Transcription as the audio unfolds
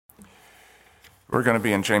We're going to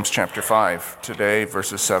be in James chapter 5 today,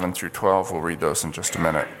 verses 7 through 12. We'll read those in just a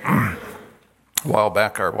minute. A while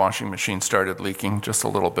back, our washing machine started leaking just a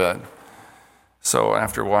little bit. So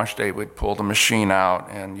after wash day, we'd pull the machine out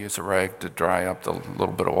and use a rag to dry up the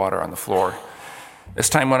little bit of water on the floor. As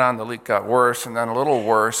time went on, the leak got worse and then a little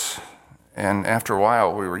worse. And after a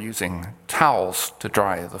while, we were using towels to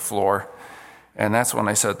dry the floor. And that's when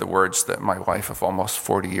I said the words that my wife of almost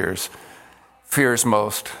 40 years fears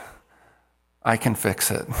most: I can fix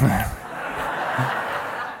it.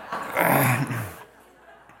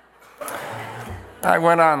 I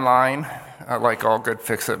went online, like all good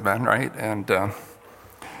fix-it men, right? And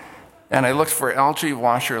I looked for algae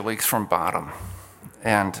washer leaks from bottom.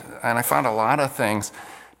 And I found a lot of things,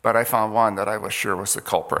 but I found one that I was sure was the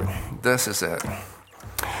culprit. This is it.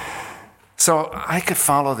 So I could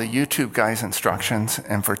follow the YouTube guy's instructions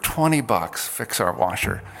and for $20 fix our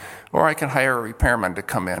washer. Or I can hire a repairman to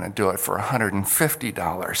come in and do it for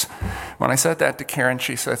 $150. When I said that to Karen,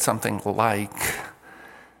 she said something like,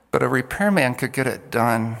 but a repairman could get it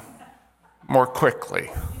done more quickly.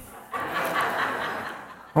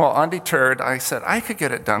 Well, undeterred, I said I could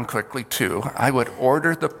get it done quickly too. I would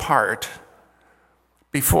order the part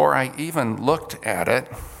before I even looked at it.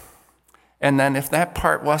 And then if that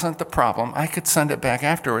part wasn't the problem, I could send it back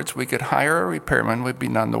afterwards. We could hire a repairman, would be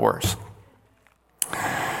none the worse.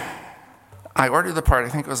 I ordered the part, I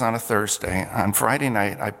think it was on a Thursday. On Friday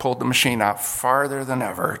night, I pulled the machine out farther than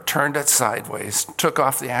ever, turned it sideways, took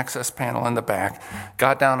off the access panel in the back,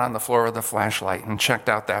 got down on the floor with a flashlight and checked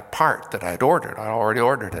out that part that I'd ordered. I already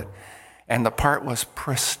ordered it. And the part was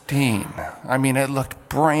pristine. I mean, it looked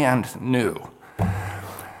brand new.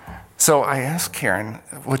 So I asked Karen,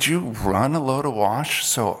 would you run a load of wash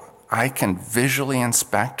so I can visually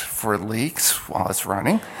inspect for leaks while it's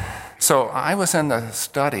running? So I was in the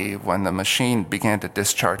study when the machine began to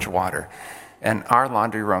discharge water, and our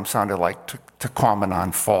laundry room sounded like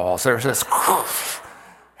Tequamanon Falls. There was this,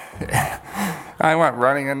 I went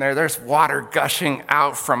running in there. There's water gushing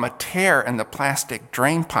out from a tear in the plastic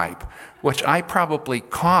drain pipe, which I probably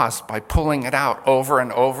caused by pulling it out over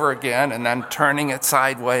and over again and then turning it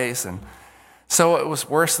sideways. And so it was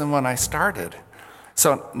worse than when I started.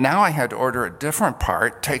 So now I had to order a different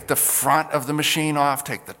part, take the front of the machine off,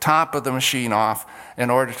 take the top of the machine off in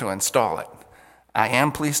order to install it. I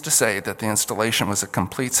am pleased to say that the installation was a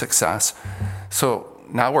complete success. So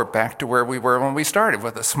now we're back to where we were when we started,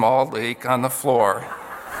 with a small leak on the floor.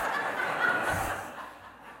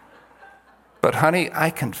 But honey, I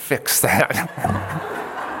can fix that.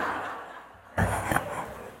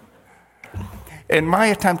 In my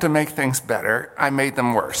attempt to make things better, I made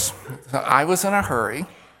them worse. I was in a hurry.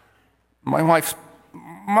 My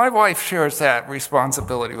wife shares that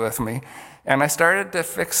responsibility with me, and I started to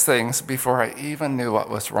fix things before I even knew what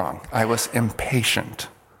was wrong. I was impatient.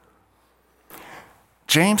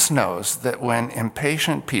 James knows that when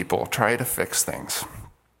impatient people try to fix things,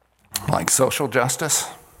 like social justice,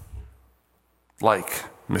 like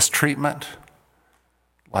mistreatment,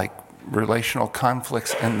 like relational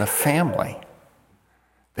conflicts in the family,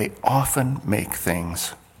 they often make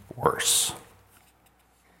things worse.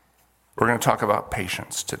 We're going to talk about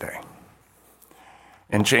patience today.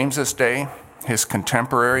 In James's day, his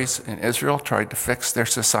contemporaries in Israel tried to fix their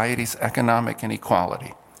society's economic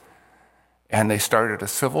inequality. And they started a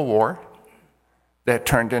civil war that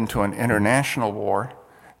turned into an international war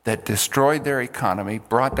that destroyed their economy,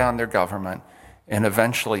 brought down their government, and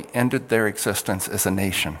eventually ended their existence as a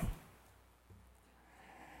nation.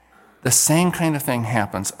 The same kind of thing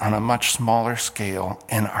happens on a much smaller scale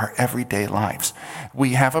in our everyday lives.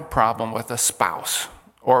 We have a problem with a spouse,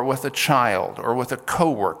 or with a child, or with a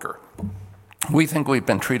coworker. We think we've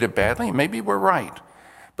been treated badly. Maybe we're right.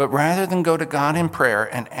 But rather than go to God in prayer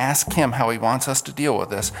and ask Him how He wants us to deal with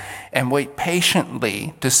this, and wait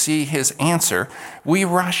patiently to see His answer, we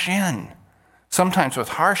rush in, sometimes with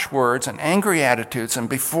harsh words and angry attitudes, and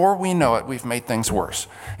before we know it, we've made things worse.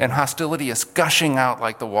 And hostility is gushing out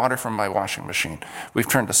like the water from my washing machine. We've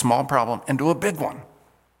turned a small problem into a big one.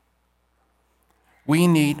 We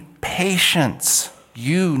need patience.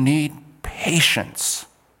 You need patience.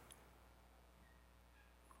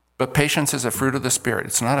 But patience is a fruit of the Spirit.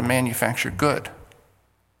 It's not a manufactured good.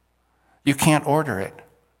 You can't order it.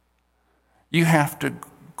 You have to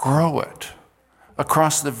grow it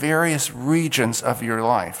across the various regions of your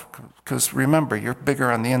life. Because remember, you're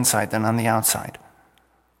bigger on the inside than on the outside.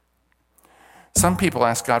 Some people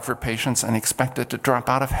ask God for patience and expect it to drop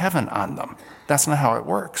out of heaven on them. That's not how it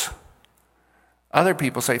works. Other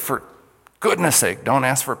people say, for goodness sake, don't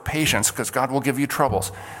ask for patience because God will give you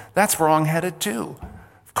troubles. That's wrong-headed too.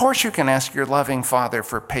 Of course you can ask your loving Father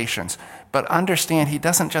for patience, but understand He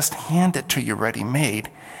doesn't just hand it to you ready-made.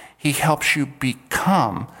 He helps you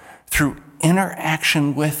become, through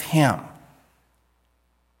interaction with Him,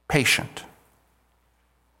 patient.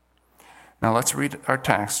 Now let's read our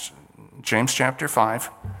text, James chapter 5,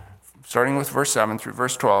 starting with verse 7 through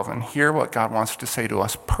verse 12, and hear what God wants to say to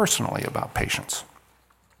us personally about patience.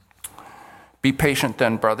 Be patient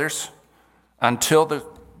then, brothers, until the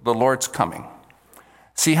Lord's coming.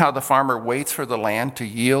 See how the farmer waits for the land to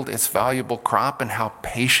yield its valuable crop and how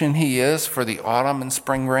patient he is for the autumn and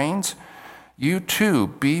spring rains? You too,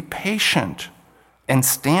 be patient and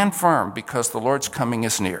stand firm because the Lord's coming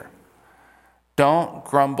is near. Don't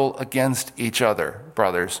grumble against each other,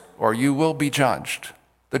 brothers, or you will be judged.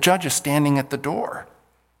 The judge is standing at the door.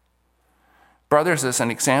 Brothers, as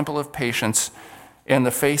an example of patience in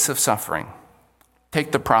the face of suffering,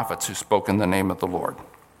 take the prophets who spoke in the name of the Lord.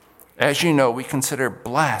 As you know, we consider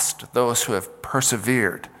blessed those who have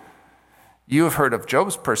persevered. You have heard of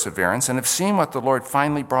Job's perseverance and have seen what the Lord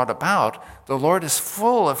finally brought about. The Lord is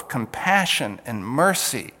full of compassion and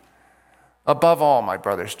mercy. Above all, my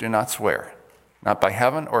brothers, do not swear, not by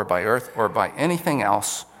heaven or by earth or by anything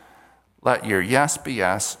else. Let your yes be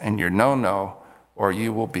yes and your no, no, or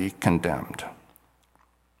you will be condemned.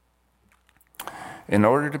 In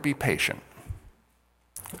order to be patient,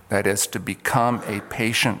 that is, to become a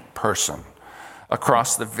patient person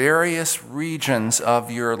across the various regions of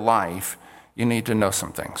your life, you need to know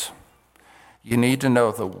some things. You need to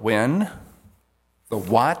know the when, the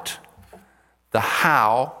what, the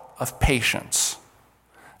how of patience.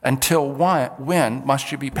 Until when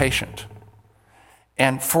must you be patient?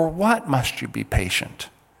 And for what must you be patient?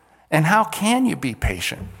 And how can you be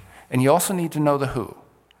patient? And you also need to know the who.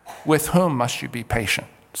 With whom must you be patient?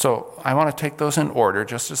 So I want to take those in order,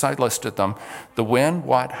 just as I listed them. The when,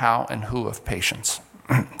 what, how, and who of patience.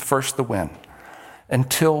 First, the when.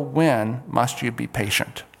 Until when must you be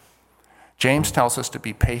patient? James tells us to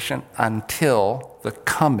be patient until the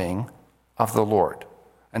coming of the Lord,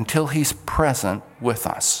 until He's present with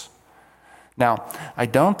us. Now, I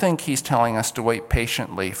don't think he's telling us to wait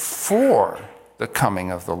patiently for the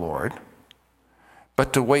coming of the Lord,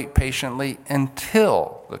 but to wait patiently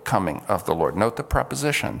until the coming of the Lord. Note the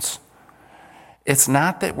prepositions. It's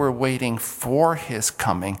not that we're waiting for His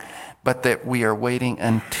coming, but that we are waiting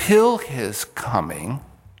until His coming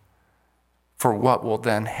for what will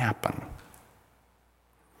then happen.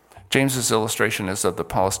 James's illustration is of the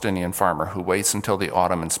Palestinian farmer who waits until the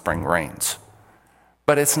autumn and spring rains.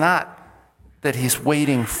 But it's not that he's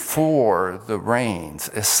waiting for the rains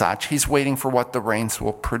as such. He's waiting for what the rains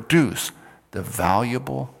will produce, the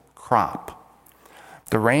valuable crop.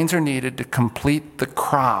 The rains are needed to complete the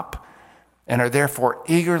crop and are therefore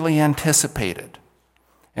eagerly anticipated.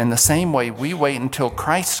 In the same way, we wait until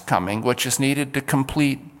Christ's coming, which is needed to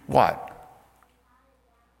complete what?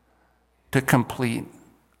 To complete,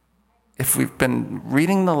 if we've been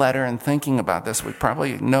reading the letter and thinking about this, we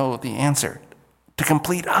probably know the answer. To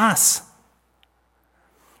complete us.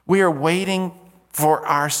 We are waiting for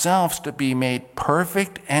ourselves to be made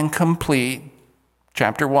perfect and complete.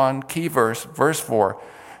 Chapter 1, key verse, verse 4,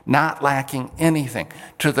 not lacking anything,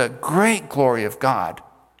 to the great glory of God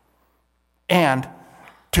and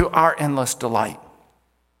to our endless delight.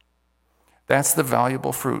 That's the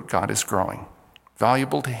valuable fruit God is growing.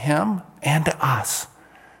 Valuable to Him and to us.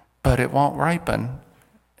 But it won't ripen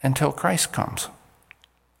until Christ comes.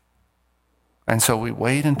 And so we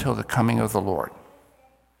wait until the coming of the Lord.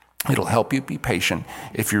 It'll help you be patient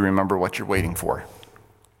if you remember what you're waiting for.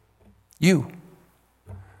 You,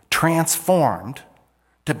 transformed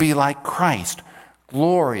to be like Christ,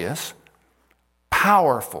 glorious,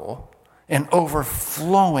 powerful, and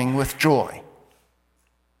overflowing with joy.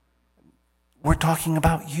 We're talking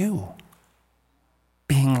about you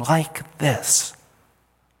being like this.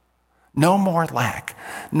 No more lack,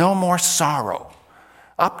 no more sorrow.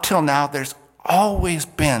 Up till now, there's always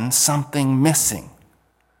been something missing.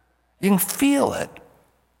 You can feel it.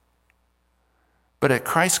 But at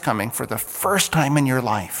Christ's coming, for the first time in your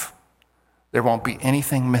life, there won't be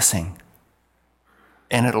anything missing.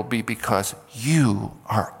 And it'll be because you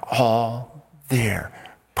are all there,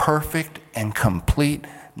 perfect and complete,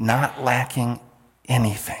 not lacking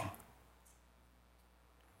anything.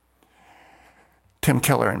 Tim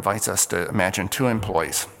Keller invites us to imagine two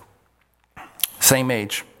employees, same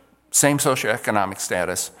age, same socioeconomic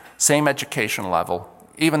status, same education level,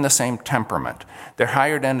 even the same temperament. They're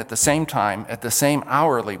hired in at the same time, at the same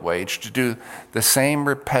hourly wage to do the same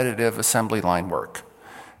repetitive assembly line work.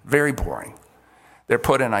 Very boring. They're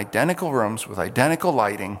put in identical rooms with identical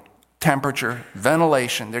lighting, temperature,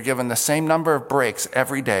 ventilation. They're given the same number of breaks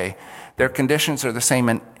every day. Their conditions are the same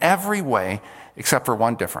in every way except for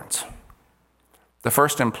one difference. The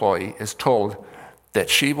first employee is told that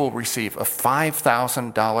she will receive a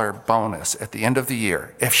 $5,000 bonus at the end of the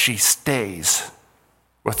year if she stays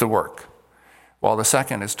with the work, while the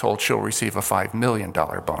second is told she'll receive a $5 million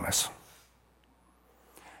bonus.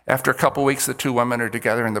 After a couple weeks, the two women are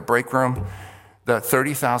together in the break room. The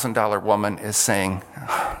 $30,000 woman is saying,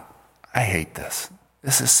 I hate this.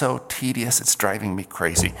 This is so tedious, it's driving me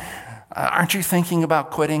crazy. Aren't you thinking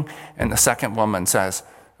about quitting? And the second woman says,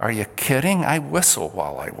 are you kidding? I whistle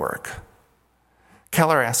while I work.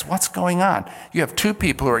 Keller asks, what's going on? You have two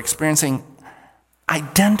people who are experiencing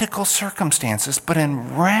identical circumstances, but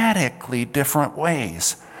in radically different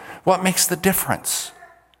ways. What makes the difference?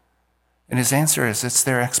 And his answer is, it's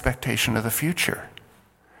their expectation of the future.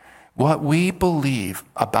 What we believe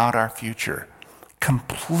about our future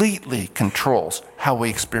completely controls how we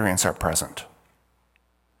experience our present.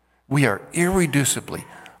 We are irreducibly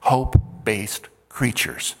hope-based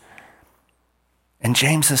creatures. And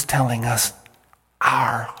James is telling us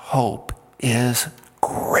our hope is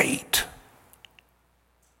great.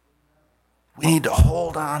 We need to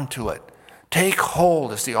hold on to it. Take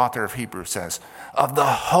hold, as the author of Hebrews says, of the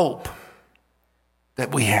hope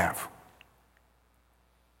that we have.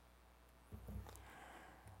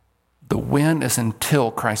 The when is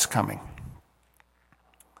until Christ's coming.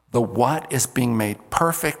 The what is being made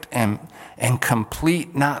perfect and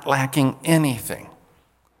complete, not lacking anything.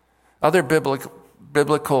 Other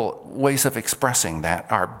biblical ways of expressing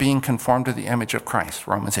that are being conformed to the image of Christ,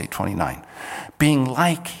 Romans 8:29. Being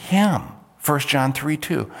like him, 1 John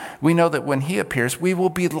 3:2. We know that when he appears, we will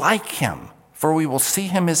be like him, for we will see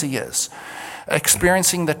him as he is.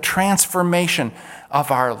 Experiencing the transformation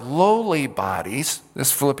of our lowly bodies,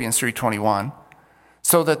 this Philippians 3:21,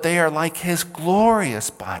 so that they are like his glorious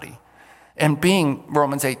body. And being,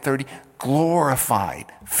 Romans 8:30,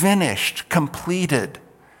 glorified, finished, completed.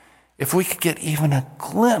 If we could get even a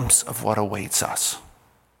glimpse of what awaits us,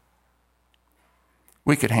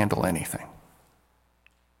 we could handle anything.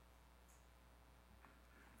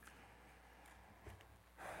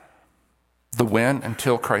 The when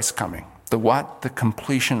until Christ's coming. The what? The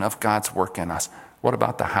completion of God's work in us. What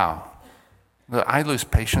about the how? I lose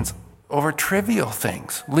patience over trivial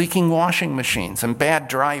things, leaking washing machines and bad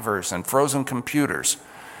drivers and frozen computers.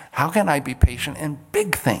 How can I be patient in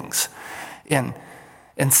big things, in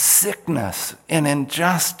sickness, in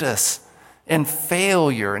injustice, in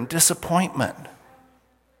failure and disappointment?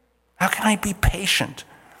 How can I be patient?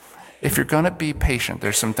 If you're going to be patient,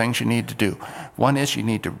 there's some things you need to do. One is you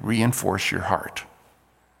need to reinforce your heart.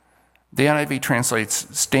 The NIV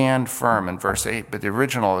translates stand firm in verse 8, but the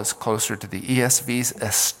original is closer to the ESV's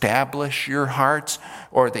establish your hearts,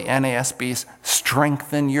 or the NASB's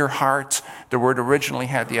strengthen your hearts. The word originally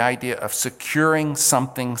had the idea of securing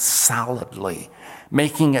something solidly,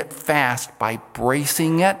 making it fast by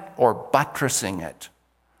bracing it or buttressing it.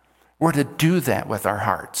 We're to do that with our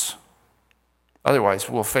hearts. Otherwise,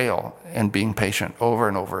 we'll fail in being patient over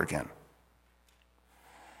and over again.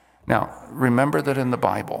 Now, remember that in the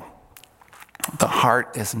Bible, the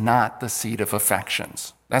heart is not the seat of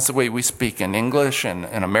affections. That's the way we speak in English and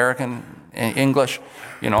in American English.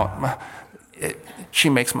 You know, she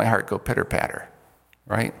makes my heart go pitter-patter,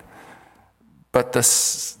 right? But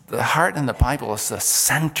the heart in the Bible is the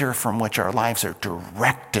center from which our lives are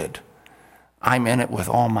directed. I'm in it with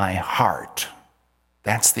all my heart.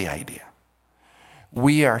 That's the idea.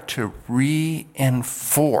 We are to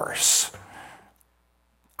reinforce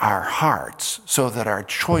our hearts so that our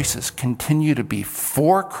choices continue to be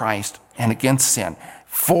for Christ and against sin,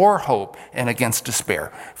 for hope and against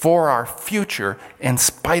despair, for our future in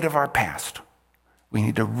spite of our past. We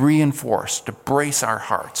need to reinforce, to brace our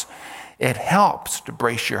hearts. It helps to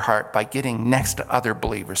brace your heart by getting next to other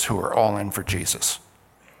believers who are all in for Jesus.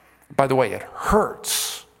 By the way, it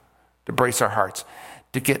hurts to brace our hearts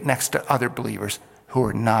to get next to other believers who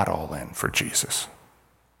are not all in for Jesus.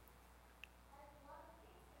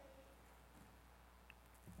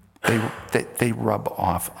 They rub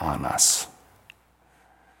off on us.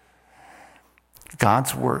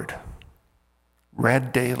 God's word,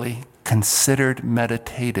 read daily, considered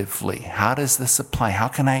meditatively. How does this apply? How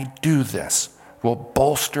can I do this? Will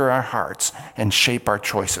bolster our hearts and shape our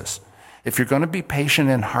choices. If you're going to be patient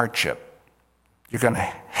in hardship, you're going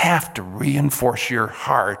to have to reinforce your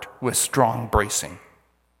heart with strong bracing.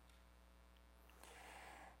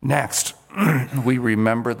 Next, we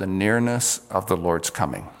remember the nearness of the Lord's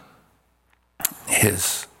coming.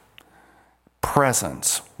 His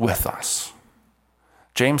presence with us.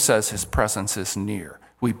 James says his presence is near.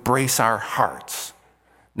 we brace our hearts.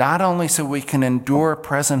 Not only so we can endure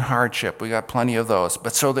present hardship, we got plenty of those,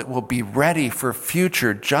 but so that we'll be ready for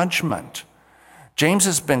future judgment. James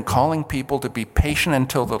has been calling people to be patient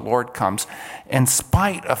until the Lord comes, in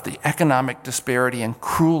spite of the economic disparity and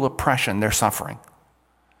cruel oppression they're suffering.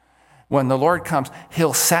 When the Lord comes,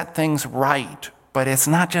 he'll set things right, but it's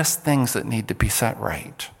not just things that need to be set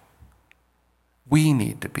right. We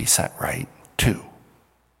need to be set right too.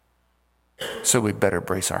 So we better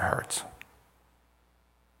brace our hearts.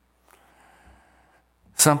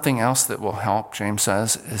 Something else that will help, James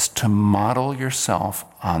says, is to model yourself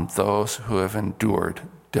on those who have endured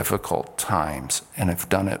difficult times and have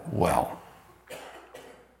done it well.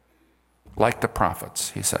 Like the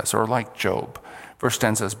prophets, he says, or like Job. Verse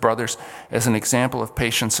 10 says, brothers, as an example of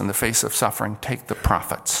patience in the face of suffering, take the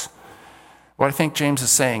prophets. What I think James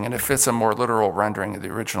is saying, and it fits a more literal rendering of the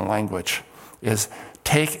original language, is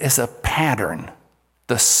take as a pattern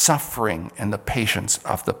the suffering and the patience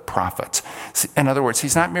of the prophets. In other words,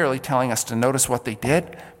 he's not merely telling us to notice what they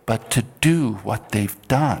did, but to do what they've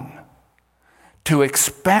done. To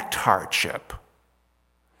expect hardship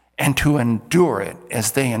and to endure it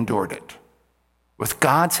as they endured it, with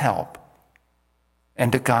God's help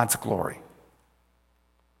and to God's glory.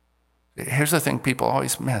 Here's the thing people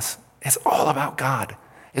always miss. It's all about God.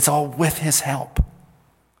 It's all with his help.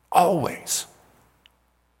 Always.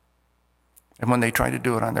 And when they try to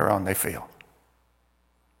do it on their own, they fail.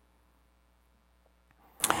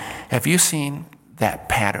 Have you seen that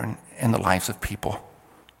pattern in the lives of people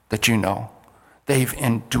that you know? They've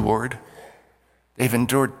endured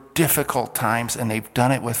difficult times, and they've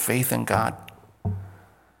done it with faith in God.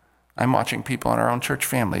 I'm watching people in our own church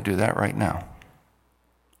family do that right now.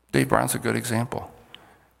 Dave Brown's a good example.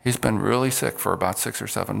 He's been really sick for about 6 or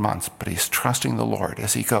 7 months, but he's trusting the Lord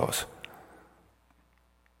as he goes.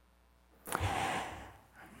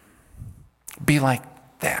 Be like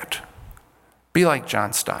that. Be like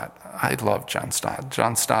John Stott. I love John Stott.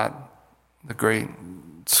 John Stott, the great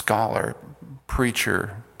scholar,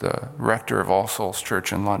 preacher, the rector of All Souls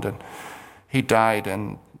Church in London. He died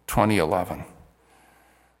in 2011.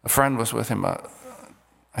 A friend was with him,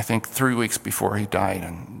 I think 3 weeks before he died,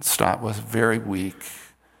 and Stott was very weak,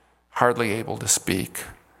 hardly able to speak.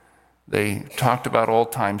 They talked about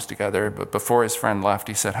old times together, but before his friend left,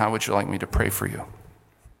 he said, "How would you like me to pray for you?"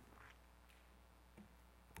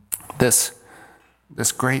 This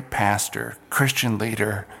great pastor, Christian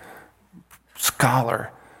leader,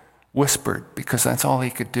 scholar, whispered, because that's all he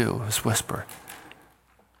could do, was whisper,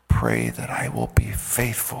 "Pray that I will be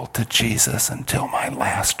faithful to Jesus until my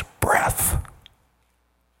last breath."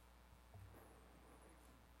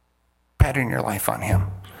 Pattern your life on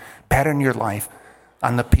him. Pattern your life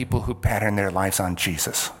on the people who pattern their lives on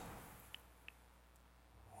Jesus.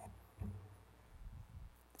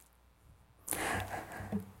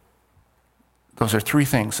 Those are 3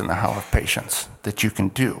 things in the how of patience that you can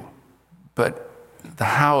do. But the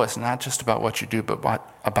how is not just about what you do, but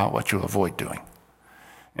about what you avoid doing.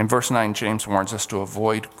 In verse 9, James warns us to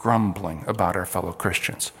avoid grumbling about our fellow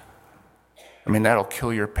Christians. I mean, that'll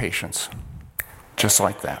kill your patience, just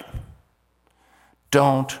like that.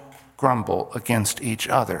 Don't grumble against each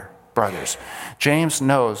other, brothers. James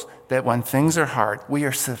knows that when things are hard, we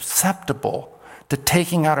are susceptible to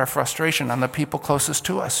taking out our frustration on the people closest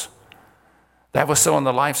to us. That was so in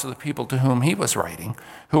the lives of the people to whom he was writing,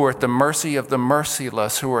 who were at the mercy of the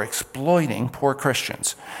merciless, who were exploiting poor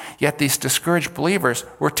Christians. Yet these discouraged believers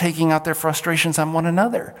were taking out their frustrations on one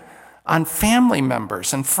another, on family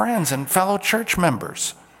members and friends and fellow church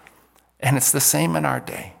members. And it's the same in our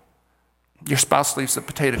day. Your spouse leaves the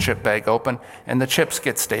potato chip bag open and the chips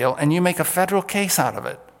get stale, and you make a federal case out of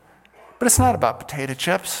it. But it's not about potato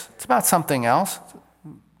chips. It's about something else.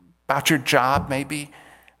 About your job, maybe.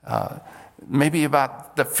 Maybe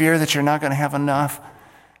about the fear that you're not going to have enough.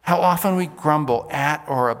 How often we grumble at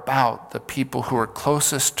or about the people who are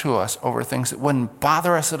closest to us over things that wouldn't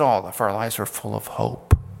bother us at all if our lives were full of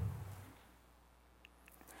hope.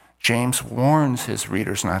 James warns his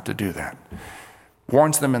readers not to do that.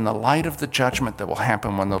 Warns them in the light of the judgment that will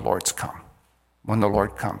happen when the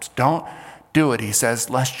Lord comes. Don't do it, he says,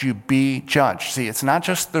 lest you be judged. See, it's not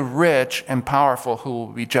just the rich and powerful who will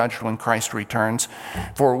be judged when Christ returns,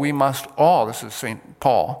 for we must all, this is St.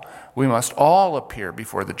 Paul, we must all appear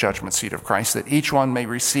before the judgment seat of Christ, that each one may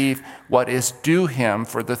receive what is due him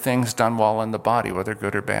for the things done while in the body, whether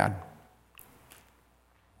good or bad.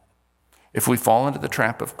 If we fall into the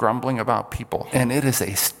trap of grumbling about people, and it is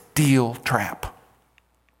a steel trap,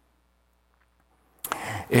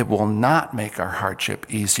 it will not make our hardship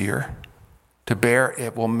easier to bear.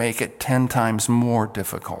 It will make it 10 times more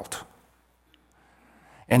difficult.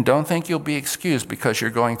 And don't think you'll be excused because you're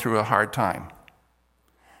going through a hard time.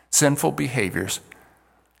 Sinful behaviors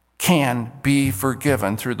can be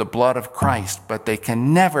forgiven through the blood of Christ, but they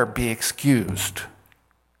can never be excused.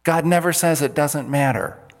 God never says it doesn't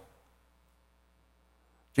matter.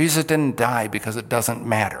 Jesus didn't die because it doesn't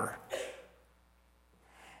matter.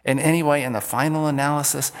 And anyway, in the final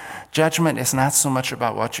analysis, judgment is not so much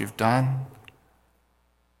about what you've done,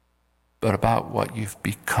 but about what you've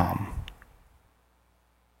become.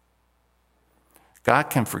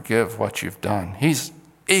 God can forgive what you've done. He's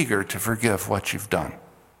eager to forgive what you've done.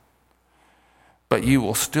 But you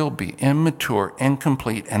will still be immature,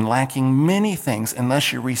 incomplete, and lacking many things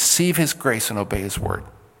unless you receive his grace and obey his word.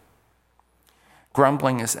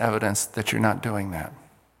 Grumbling is evidence that you're not doing that.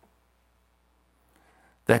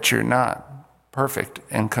 That you're not perfect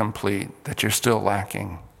and complete, that you're still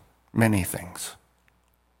lacking many things.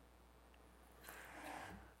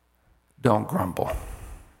 Don't grumble.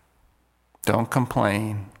 Don't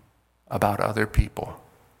complain about other people.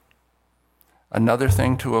 Another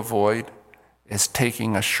thing to avoid is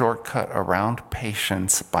taking a shortcut around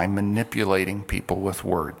patience by manipulating people with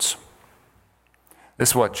words. This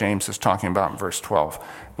is what James is talking about in verse 12,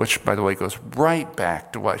 which, by the way, goes right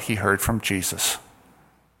back to what he heard from Jesus.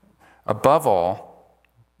 Above all,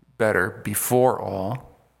 better, before all,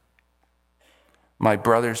 my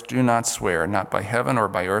brothers, do not swear, not by heaven or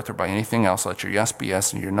by earth or by anything else. Let your yes be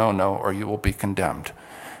yes and your no, no, or you will be condemned.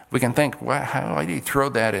 We can think, why do you throw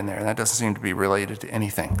that in there? That doesn't seem to be related to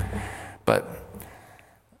anything. But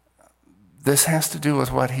this has to do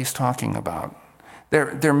with what he's talking about.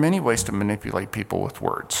 There are many ways to manipulate people with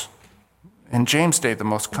words. In James' day, the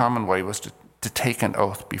most common way was to take an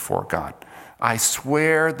oath before God. I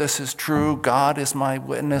swear this is true. God is my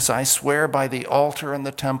witness. I swear by the altar in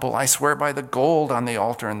the temple. I swear by the gold on the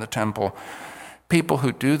altar in the temple. People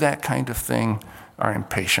who do that kind of thing are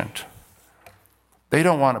impatient. They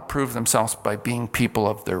don't want to prove themselves by being people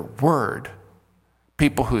of their word.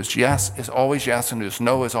 People whose yes is always yes and whose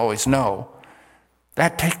no is always no.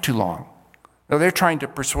 That takes too long. No, they're trying to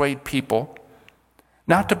persuade people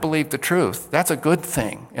not to believe the truth. That's a good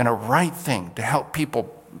thing and a right thing to help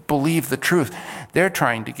people believe the truth. They're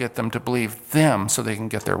trying to get them to believe them so they can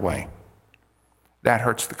get their way. That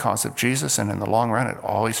hurts the cause of Jesus, and in the long run, it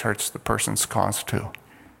always hurts the person's cause too.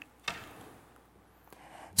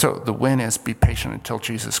 So the win is be patient until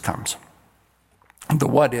Jesus comes. The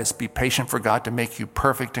what is be patient for God to make you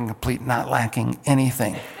perfect and complete, not lacking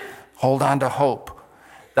anything. Hold on to hope.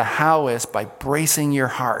 The how is by bracing your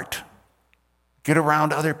heart. Get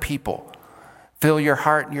around other people. Fill your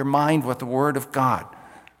heart and your mind with the Word of God.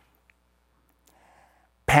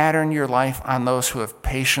 Pattern your life on those who have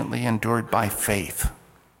patiently endured by faith.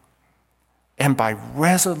 And by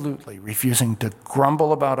resolutely refusing to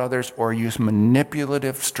grumble about others or use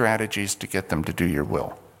manipulative strategies to get them to do your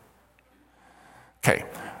will. Okay,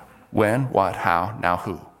 when, what, how, now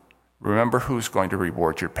who? Remember who's going to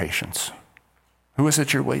reward your patience. Who is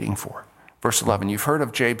it you're waiting for? Verse 11, you've heard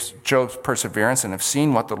of Job's perseverance and have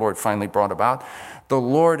seen what the Lord finally brought about. The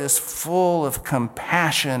Lord is full of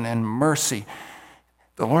compassion and mercy.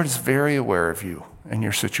 The Lord is very aware of you and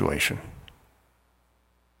your situation.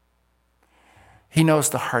 He knows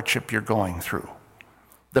the hardship you're going through,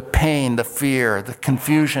 the pain, the fear, the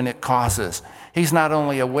confusion it causes. He's not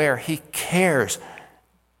only aware, he cares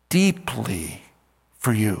deeply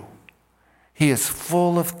for you. He is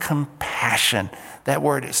full of compassion. That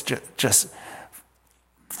word is just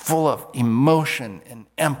full of emotion and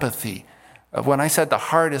empathy. When I said the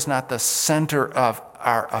heart is not the center of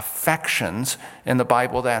our affections, in the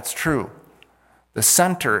Bible, that's true. The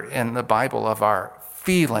center in the Bible of our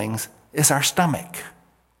feelings is our stomach.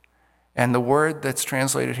 And the word that's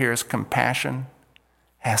translated here as compassion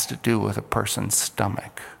has to do with a person's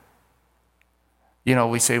stomach. You know,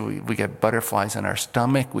 we say we get butterflies in our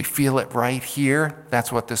stomach. We feel it right here.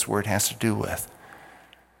 That's what this word has to do with.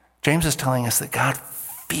 James is telling us that God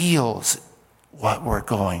feels what we're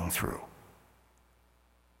going through.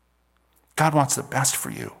 God wants the best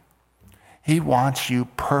for you. He wants you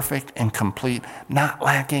perfect and complete, not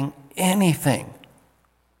lacking anything.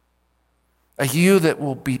 A you that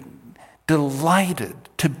will be delighted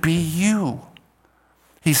to be you.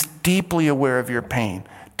 He's deeply aware of your pain,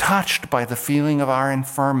 touched by the feeling of our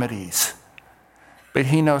infirmities. But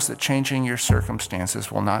he knows that changing your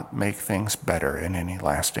circumstances will not make things better in any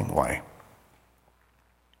lasting way.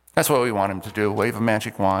 That's what we want him to do, wave a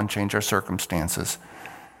magic wand, change our circumstances,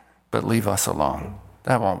 but leave us alone.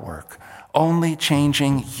 That won't work. Only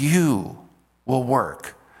changing you will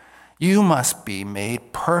work. You must be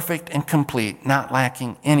made perfect and complete, not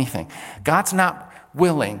lacking anything. God's not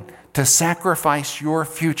willing to sacrifice your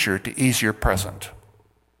future to ease your present.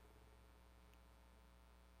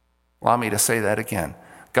 Allow me to say that again.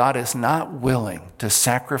 God is not willing to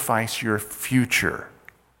sacrifice your future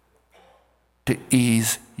to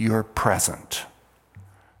ease your present.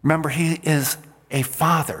 Remember, he is a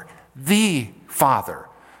father, the father.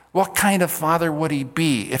 What kind of father would he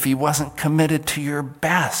be if he wasn't committed to your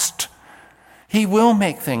best? He will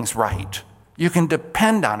make things right. You can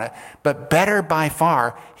depend on it, but better by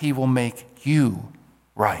far, he will make you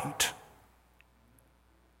right.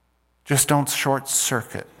 Just don't short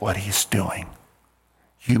circuit what he's doing.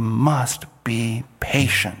 You must be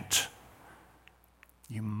patient.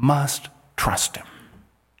 You must trust him.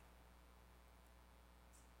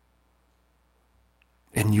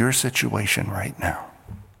 In your situation right now.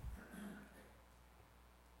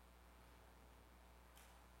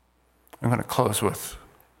 I'm going to close with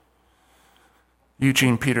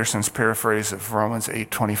Eugene Peterson's paraphrase of Romans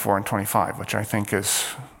 8:24 and 25, which I think is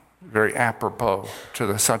very apropos to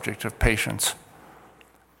the subject of patience.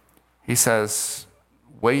 He says,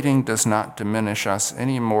 waiting does not diminish us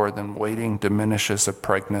any more than waiting diminishes a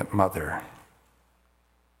pregnant mother.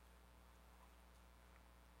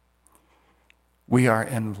 We are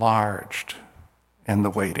enlarged in the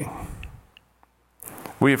waiting.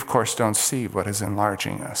 We, of course, don't see what is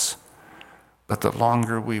enlarging us, but the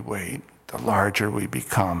longer we wait, the larger we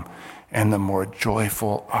become, and the more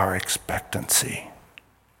joyful our expectancy.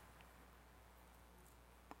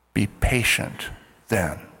 Be patient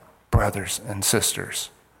then, brothers and sisters,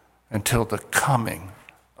 until the coming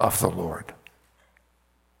of the Lord.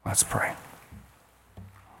 Let's pray.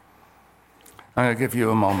 I'm going to give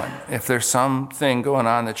you a moment. If there's something going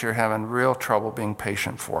on that you're having real trouble being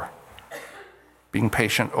patient for, being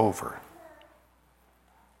patient over,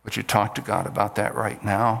 would you talk to God about that right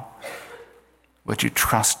now? Would you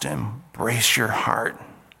trust him? Brace your heart.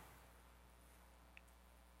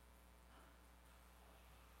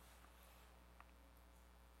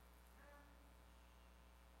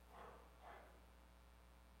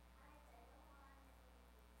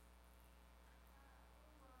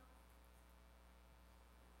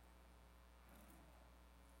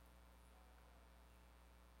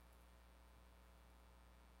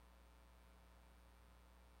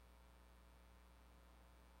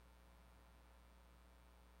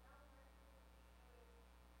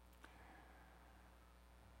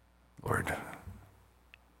 Lord,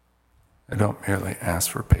 I don't merely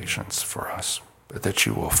ask for patience for us, but that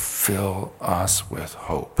you will fill us with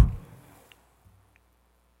hope.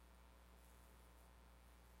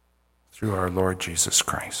 Through our Lord Jesus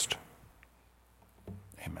Christ.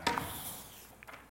 Amen.